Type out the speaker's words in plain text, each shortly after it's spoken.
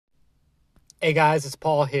Hey guys, it's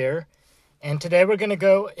Paul here, and today we're going to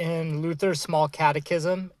go in Luther's Small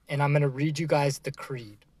Catechism, and I'm going to read you guys the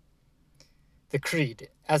Creed. The Creed,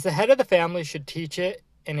 as the head of the family, should teach it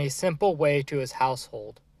in a simple way to his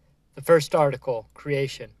household. The first article,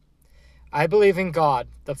 Creation. I believe in God,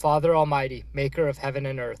 the Father Almighty, maker of heaven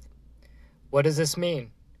and earth. What does this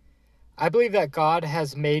mean? I believe that God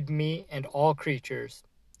has made me and all creatures,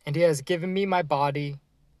 and he has given me my body,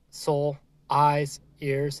 soul, eyes,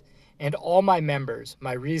 ears, and all my members,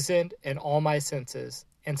 my reason, and all my senses,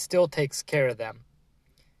 and still takes care of them.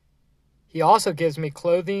 He also gives me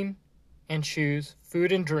clothing and shoes,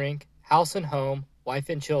 food and drink, house and home, wife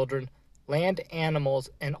and children, land, animals,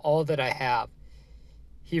 and all that I have.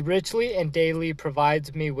 He richly and daily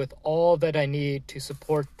provides me with all that I need to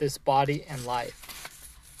support this body and life.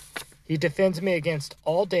 He defends me against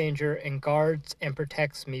all danger and guards and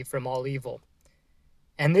protects me from all evil.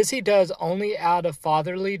 And this he does only out of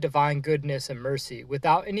fatherly divine goodness and mercy,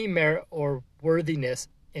 without any merit or worthiness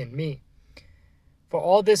in me. For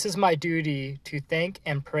all this is my duty to thank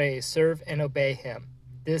and praise, serve and obey him.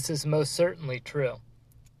 This is most certainly true.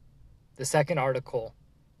 The second article,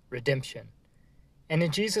 Redemption. And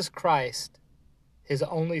in Jesus Christ, his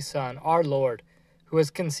only Son, our Lord, who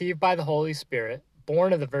was conceived by the Holy Spirit,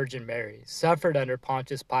 born of the Virgin Mary, suffered under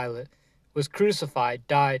Pontius Pilate, was crucified,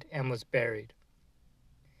 died, and was buried.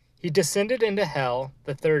 He descended into hell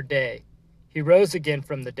the third day. He rose again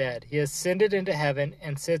from the dead. He ascended into heaven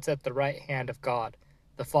and sits at the right hand of God,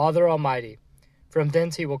 the Father Almighty. From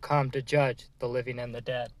thence he will come to judge the living and the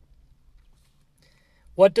dead.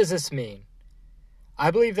 What does this mean?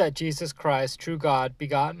 I believe that Jesus Christ, true God,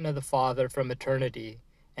 begotten of the Father from eternity,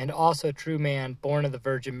 and also true man, born of the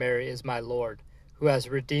Virgin Mary, is my Lord, who has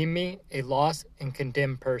redeemed me, a lost and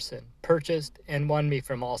condemned person, purchased and won me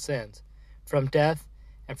from all sins, from death,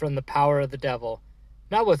 and from the power of the devil,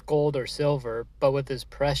 not with gold or silver, but with his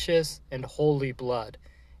precious and holy blood,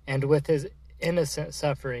 and with his innocent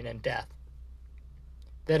suffering and death,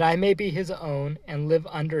 that I may be his own and live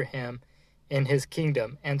under him in his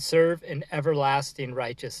kingdom, and serve in everlasting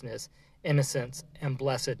righteousness, innocence, and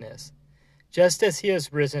blessedness, just as he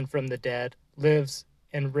has risen from the dead, lives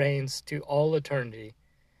and reigns to all eternity.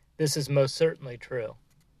 This is most certainly true.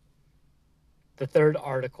 The third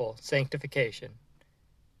article, Sanctification.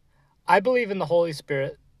 I believe in the Holy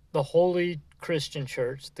Spirit, the holy Christian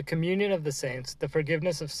church, the communion of the saints, the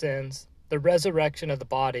forgiveness of sins, the resurrection of the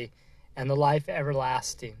body, and the life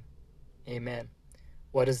everlasting. Amen.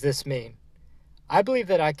 What does this mean? I believe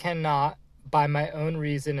that I cannot, by my own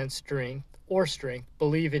reason and strength,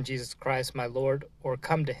 believe in Jesus Christ my Lord, or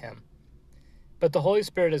come to him. But the Holy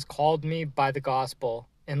Spirit has called me by the gospel,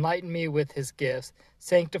 enlightened me with his gifts,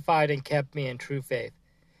 sanctified and kept me in true faith.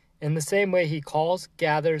 In the same way he calls,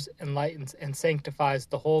 gathers, enlightens, and sanctifies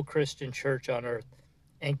the whole Christian church on earth,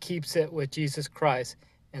 and keeps it with Jesus Christ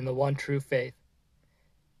in the one true faith.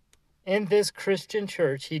 In this Christian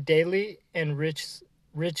church he daily and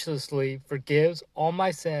richly forgives all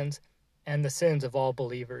my sins and the sins of all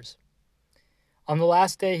believers. On the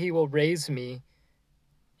last day he will raise me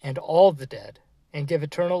and all the dead, and give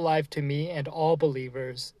eternal life to me and all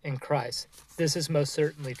believers in Christ. This is most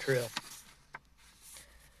certainly true.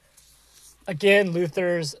 Again,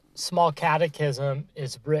 Luther's Small Catechism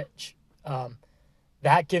is rich.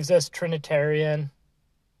 That gives us Trinitarian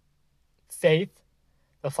faith,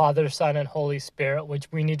 the Father, Son, and Holy Spirit,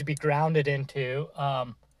 which we need to be grounded into,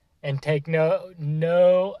 and take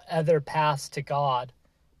no other paths to God.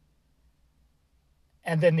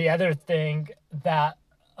 And then the other thing that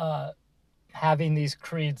having these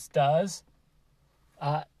creeds does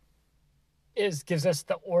gives us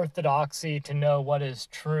the orthodoxy to know what is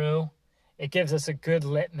true. It gives us a good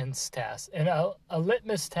litmus test. And a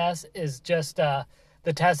litmus test is just the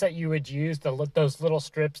test that you would use, those little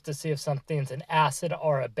strips, to see if something's an acid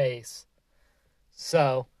or a base.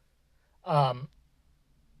 So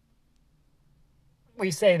we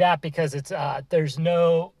say that because it's there's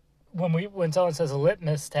no, when someone says a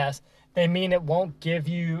litmus test, they mean it won't give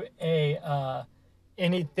you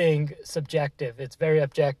anything subjective. It's very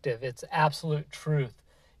objective. It's absolute truth.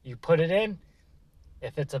 You put it in.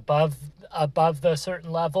 If it's above the certain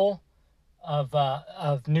level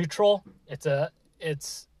of neutral, it's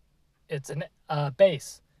an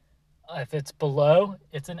base. If it's below,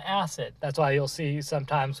 it's an acid. That's why you'll see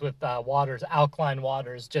sometimes with waters, alkaline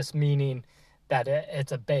waters, just meaning that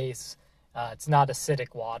it's a base. It's not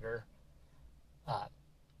acidic water.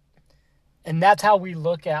 And that's how we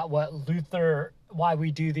look at why we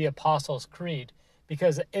do the Apostles' Creed,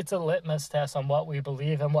 because it's a litmus test on what we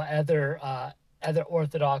believe and what other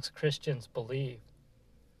Orthodox Christians believe.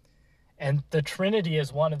 And the Trinity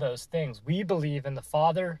is one of those things. We believe in the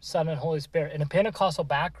Father, Son, and Holy Spirit. In a Pentecostal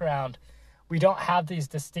background, we don't have these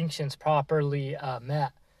distinctions properly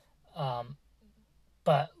met.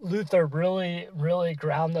 But Luther really, really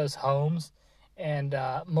ground those homes, and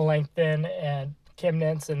Melanchthon and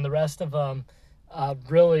Chemnitz and the rest of them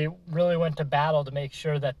really, really went to battle to make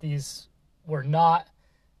sure that these were not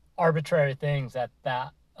arbitrary things, that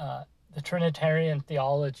the Trinitarian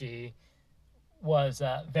theology was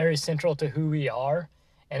very central to who we are,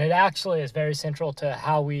 and it actually is very central to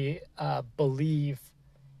how we believe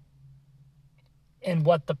in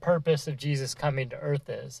what the purpose of Jesus coming to earth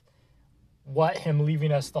is, what him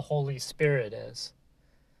leaving us the Holy Spirit is.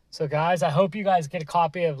 So guys, I hope you guys get a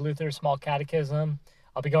copy of Luther's Small Catechism.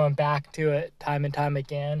 I'll be going back to it time and time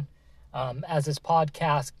again. As this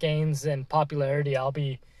podcast gains in popularity, I'll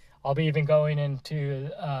be even going into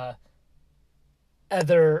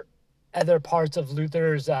other parts of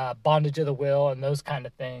Luther's bondage of the will and those kind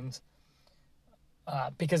of things,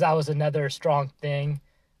 because that was another strong thing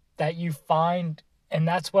that you find, and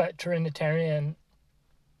that's what Trinitarian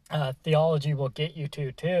theology will get you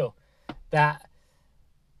to too. That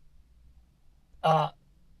I'll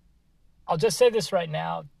just say this right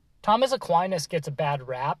now, Thomas Aquinas gets a bad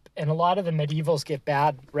rap, and a lot of the medievals get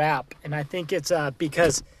bad rap, and I think it's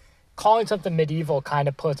because calling something medieval kind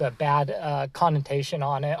of puts a bad connotation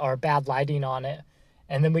on it, or bad lighting on it.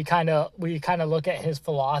 And then we kind of look at his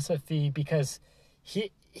philosophy, because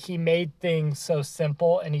he made things so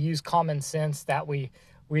simple, and he used common sense, that we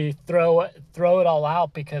throw it all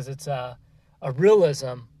out because it's a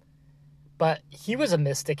realism. But he was a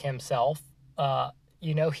mystic himself.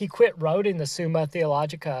 He quit writing the Summa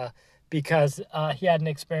Theologica because he had an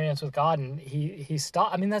experience with God, and he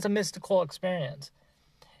stopped. I mean, that's a mystical experience.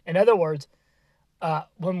 In other words,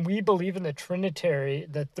 when we believe in the Trinitary,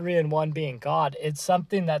 the three in one being God, it's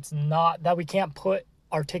something that we can't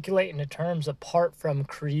articulate into terms apart from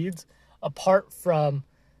creeds, apart from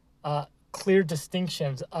clear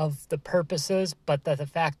distinctions of the purposes, but that the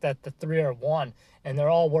fact that the three are one, and they're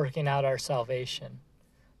all working out our salvation.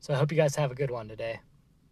 So I hope you guys have a good one today.